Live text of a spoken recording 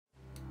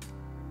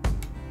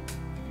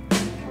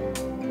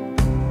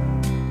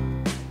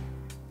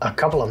A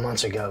couple of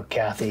months ago,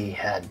 Kathy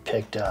had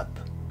picked up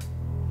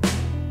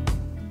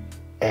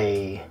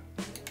a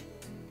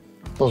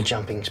little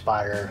jumping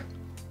spider,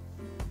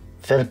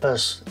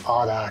 Phidippus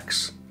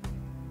audax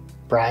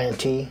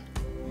bryantyi,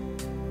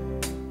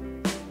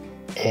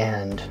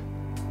 and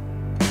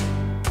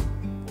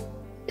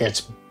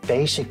it's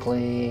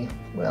basically,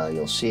 well,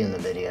 you'll see in the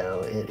video,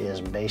 it is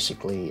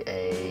basically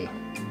a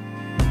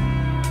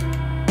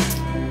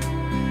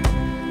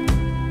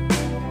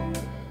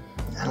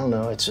I don't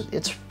know,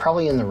 it's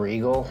probably in the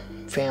regal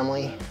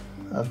family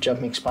of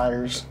jumping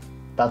spiders,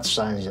 about the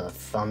size of a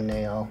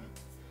thumbnail,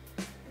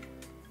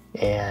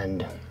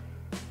 and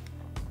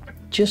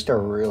just a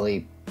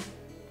really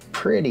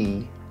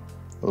pretty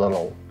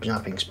little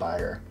jumping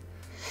spider.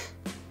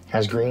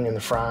 Has green in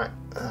the front,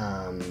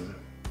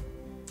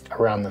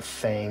 around the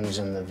fangs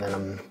and the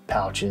venom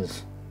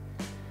pouches.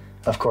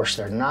 Of course,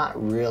 they're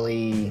not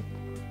really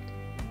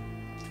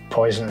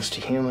poisonous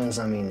to humans.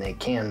 I mean, they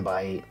can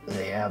bite.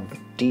 They have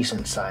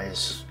decent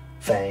sized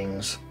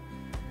fangs.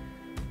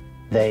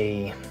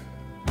 They,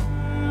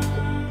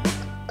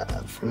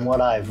 from what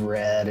I've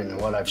read and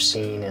what I've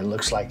seen, it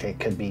looks like they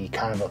could be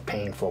kind of a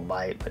painful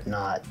bite, but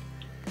not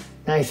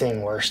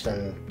anything worse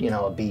than, you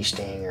know, a bee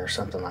sting or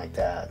something like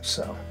that.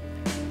 So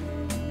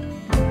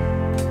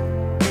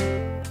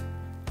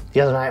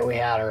the other night we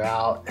had her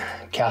out,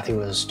 Kathy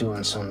was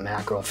doing some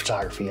macro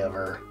photography of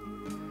her.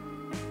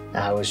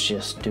 I was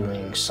just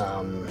doing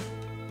some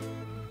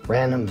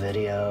random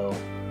video.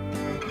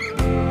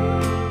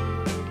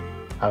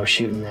 I was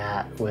shooting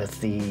that with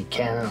the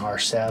Canon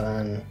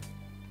R7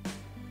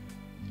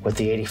 with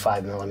the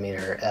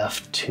 85mm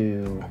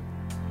f2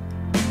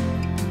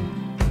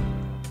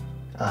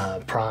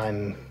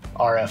 prime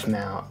RF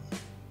mount,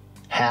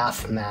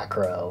 half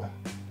macro,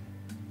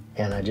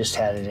 and I just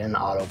had it in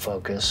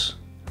autofocus.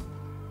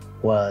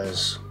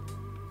 Was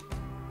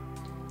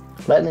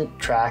letting it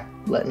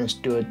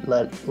do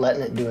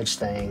its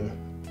thing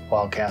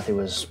while Kathy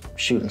was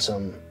shooting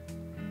some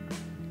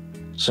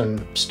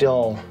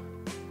still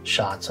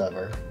shots of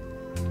her.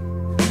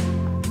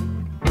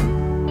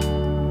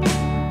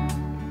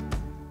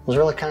 It was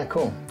really kind of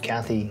cool.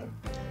 Kathy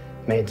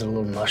made the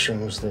little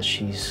mushrooms that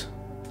she's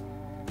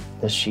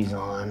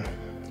on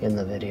in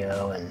the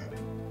video, and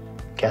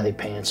Kathy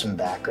painted some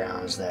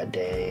backgrounds that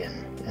day,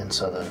 and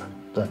so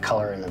the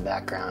color in the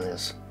background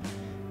is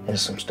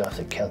some stuff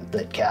that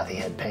Kathy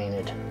had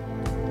painted.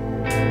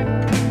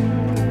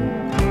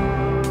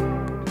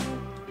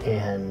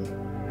 And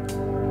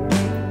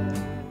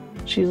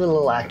she's a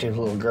little active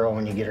little girl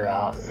when you get her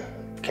out.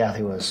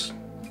 Kathy was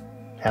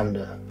having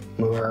to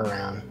move her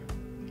around.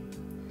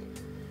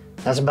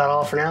 That's about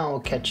all for now. We'll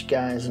catch you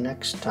guys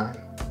next time.